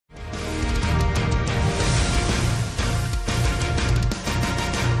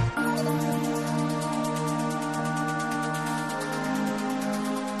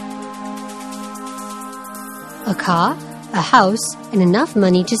A car, a house, and enough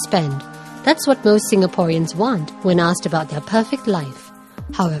money to spend. That's what most Singaporeans want when asked about their perfect life.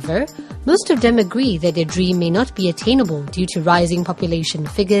 However, most of them agree that their dream may not be attainable due to rising population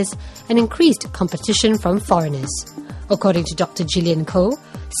figures and increased competition from foreigners. According to Dr. Gillian Koh,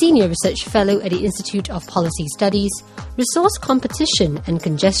 Senior Research Fellow at the Institute of Policy Studies, resource competition and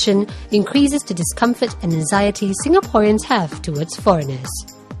congestion increases the discomfort and anxiety Singaporeans have towards foreigners.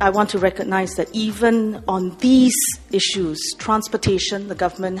 I want to recognize that even on these issues, transportation, the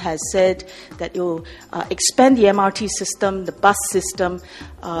government has said that it will expand the MRT system, the bus system.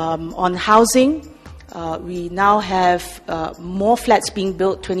 On housing, we now have more flats being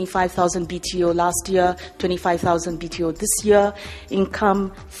built, 25,000 BTO last year, 25,000 BTO this year.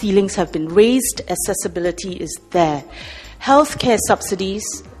 Income ceilings have been raised, accessibility is there. Healthcare subsidies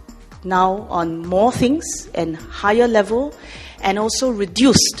now on more things and higher level, and also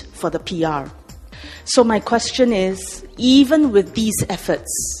reduced for the PR. So my question is, even with these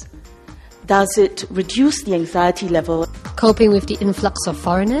efforts, does it reduce the anxiety level? Coping with the influx of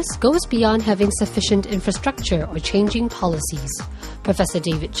foreigners goes beyond having sufficient infrastructure or changing policies. Professor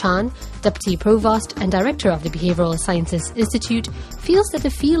David Chan, Deputy Provost and Director of the Behavioural Sciences Institute, feels that the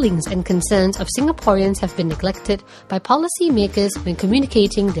feelings and concerns of Singaporeans have been neglected by policymakers when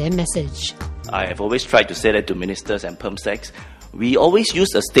communicating their message. I have always tried to say that to ministers and PERMSECs. We always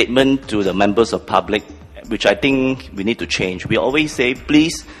use a statement to the members of public, which I think we need to change. We always say,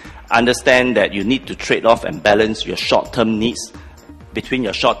 please understand that you need to trade off and balance your short-term needs between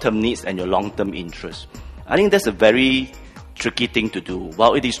your short-term needs and your long-term interests. I think that's a very tricky thing to do.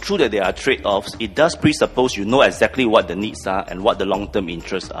 While it is true that there are trade-offs, it does presuppose you know exactly what the needs are and what the long-term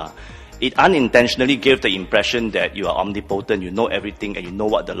interests are. It unintentionally gave the impression that you are omnipotent, you know everything, and you know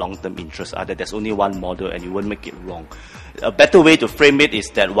what the long-term interests are, that there's only one model and you won't make it wrong. A better way to frame it is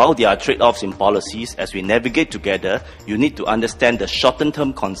that while there are trade-offs in policies, as we navigate together, you need to understand the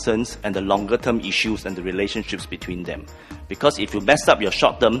short-term concerns and the longer-term issues and the relationships between them. Because if you mess up your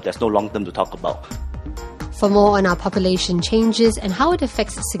short-term, there's no long-term to talk about. For more on our population changes and how it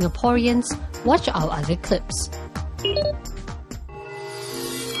affects Singaporeans, watch our other clips.